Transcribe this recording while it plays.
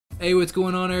Hey, what's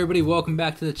going on, everybody? Welcome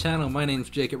back to the channel. My name's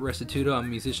Jacob Restituto. I'm a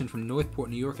musician from Northport,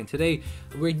 New York, and today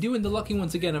we're doing the Lucky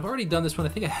Ones again. I've already done this one,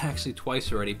 I think actually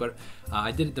twice already, but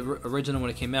I did the original when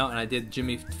it came out, and I did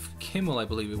Jimmy Kimmel, I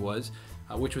believe it was,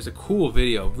 which was a cool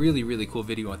video, really cool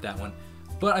video with that one.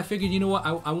 But I figured, you know what,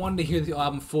 I wanted to hear the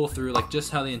album full through, like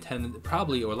just how they intended,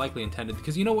 probably or likely intended,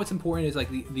 because you know what's important is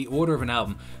like the order of an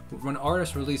album. When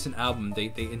artists release an album,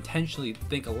 they intentionally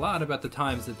think a lot about the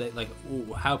times that they, like,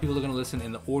 how people are going to listen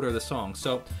in the order of the song.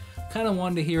 So kind of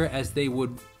wanted to hear it as they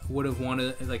would have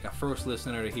wanted, like, a first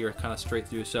listener to hear it kind of straight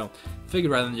through. So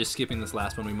figured rather than just skipping this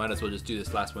last one, we might as well just do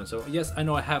this last one. So yes, I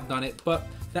know I have done it, but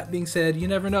that being said, you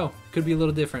never know. Could be a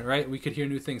little different, right? We could hear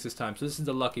new things this time. So this is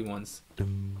the Lucky Ones.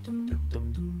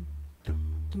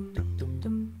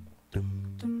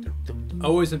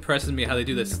 Always impresses me how they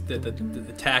do this, the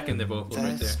attack in their vocals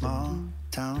right there. Small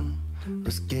town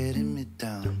was getting me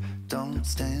down. Don't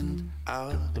stand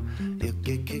out, you'll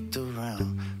get kicked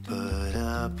around. Put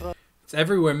up. It's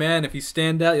everywhere, man. If you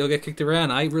stand out, you'll get kicked around.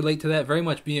 I relate to that very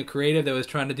much. Being a creative that was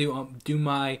trying to do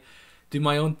my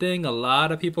own thing. A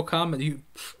lot of people commented.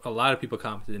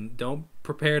 And don't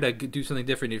prepare to do something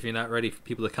different if you're not ready for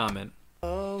people to comment.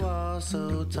 Oh,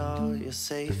 so tall, you're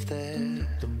safe there.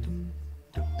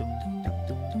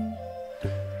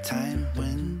 Time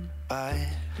went by.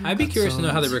 I'd be curious to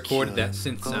know how they recorded that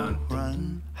synth sound.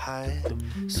 Run, hide,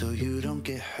 so you don't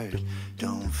get hurt.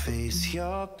 Don't face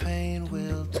your pain,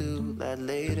 we'll do that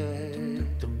later.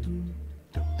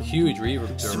 Huge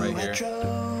reverb So right I here.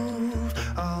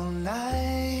 drove all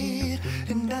night,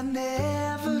 and I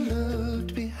never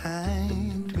looked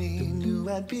behind me. Knew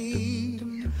I'd be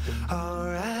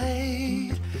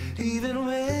alright, even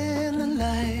when the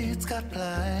lights got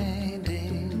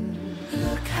blinding.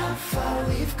 Look how far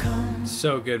we've come.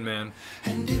 So good, man.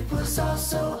 And it was all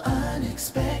so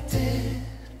unexpected.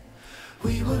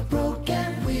 We were broke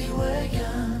and we were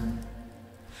young,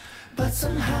 but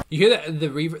somehow You hear that the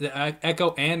reverb, the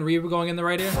echo and reverb going in the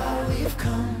right ear? far we've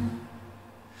come.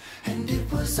 And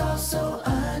it was all so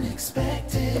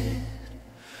unexpected.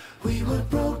 We were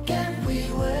broke and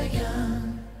we were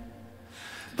young,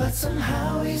 but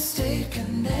somehow we stayed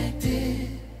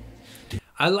connected.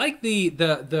 I like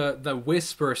the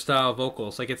whisper style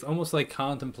vocals. Like it's almost like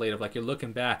contemplative, like you're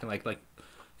looking back and like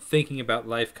thinking about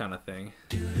life kind of thing.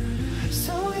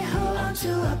 So we hold on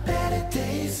to our better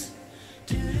days,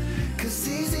 'cause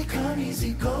easy come,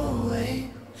 easy go away.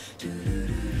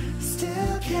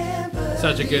 Still can't believe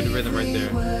Such a good rhythm right there.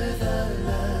 we were the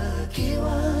lucky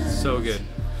ones. So good.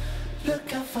 Look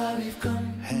how far we've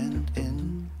come, hand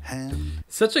in hand.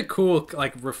 Such a cool,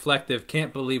 like, reflective,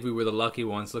 can't believe we were the lucky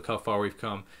ones, look how far we've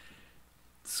come.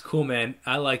 It's cool, man.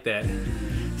 I like that.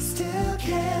 Still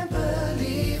can't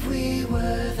believe we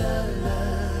were the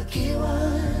lucky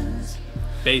ones.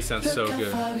 Bass sounds so Look how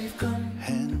good. far we've come,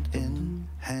 hand in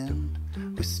hand.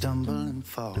 We stumble and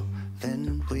fall,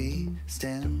 then we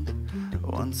stand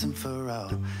once and for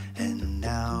all. And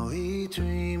now we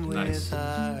dream with Nice.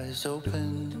 our eyes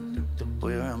open.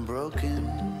 We're unbroken.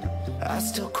 I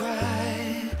still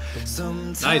cry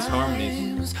sometimes. Nice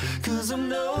harmonies. 'Cause I'm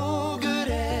no good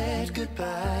at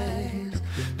goodbyes,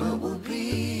 but we'll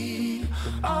be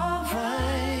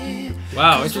alright.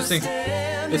 Wow, interesting.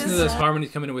 Listen to those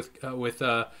harmonies coming in with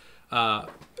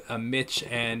Mitch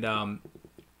and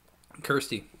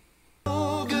Kirsty.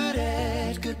 No good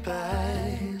at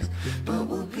goodbyes, but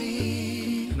we'll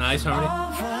be Nice harmony.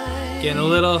 alright. Getting a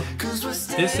little 'Cause we're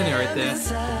dissonant right there.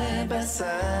 side by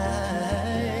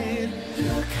side.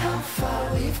 Look how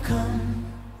far we've come,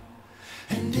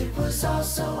 and it was all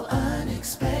so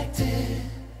unexpected.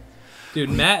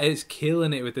 Dude, Matt is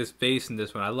killing it with this bass in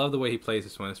this one. I love the way he plays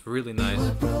this one. It's really nice. We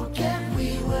were broke and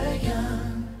we were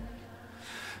young,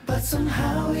 but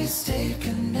somehow we stayed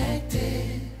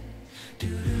connected.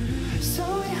 So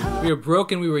we hold We were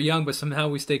broken, we were young, but somehow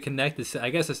we stayed connected. So I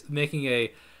guess it's making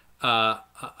a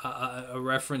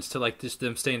reference to, like, just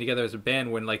them staying together as a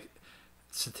band when, like,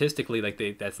 statistically, like,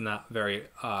 that's not very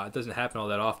it doesn't happen all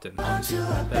that often. on to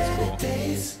our That's better cool.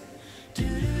 days.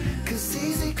 'Cause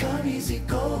easy come, easy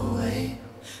go away.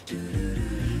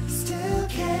 Still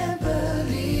can't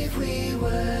believe we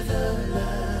were the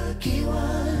lucky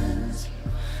ones.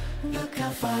 Look how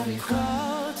far we've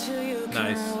come. Till you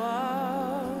Nice.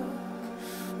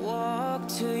 walk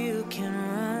till you can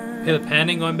run. Hear the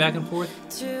panning going back and forth?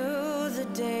 Till the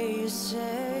day you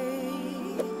say,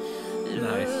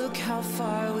 Nice. look how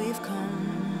far we've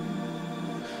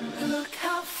come. Look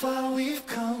how far we've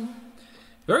come.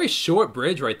 Very short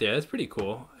bridge right there. That's pretty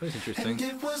cool. That was interesting. And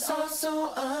it was all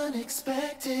so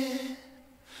unexpected.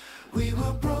 We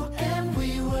were broke and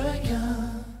we were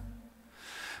young,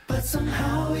 but but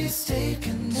somehow we stayed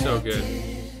connected. So good.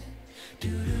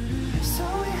 So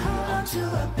we hung on to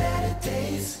our better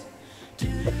days,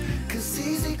 'cause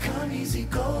easy come, easy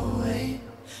go away.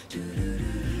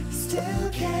 Still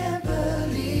can't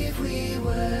believe we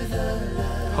were the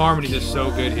lucky Harmonies are so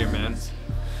good here, man.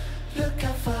 Look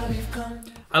how far we've come.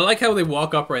 I like how they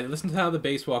walk upright. Listen to how the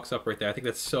bass walks up right there. I think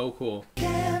that's so cool.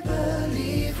 Can't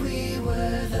believe we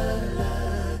were the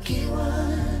lucky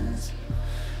ones.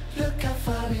 Look how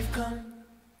far we've come.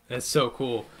 That's so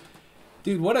cool.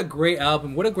 Dude, what a great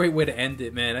album. What a great way to end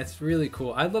it, man. That's really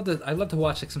cool. I'd love to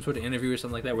watch like some sort of interview or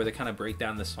something like that where they kind of break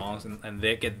down the songs and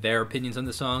they get their opinions on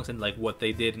the songs and like what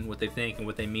they did and what they think and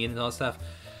what they mean and all that stuff.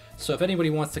 So if anybody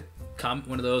wants to comment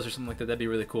one of those or something like that, that'd be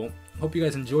really cool. Hope you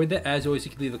guys enjoyed that. As always,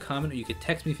 you can leave a comment or you can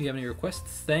text me if you have any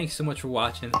requests. Thanks so much for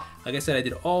watching. Like I said, I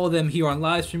did all of them here on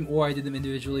live stream or I did them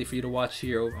individually for you to watch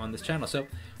here on this channel. So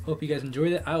hope you guys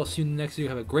enjoyed it. I will see you in the next video.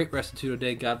 Have a great Restituto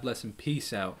day. God bless and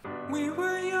peace out. We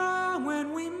were young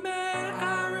when we met.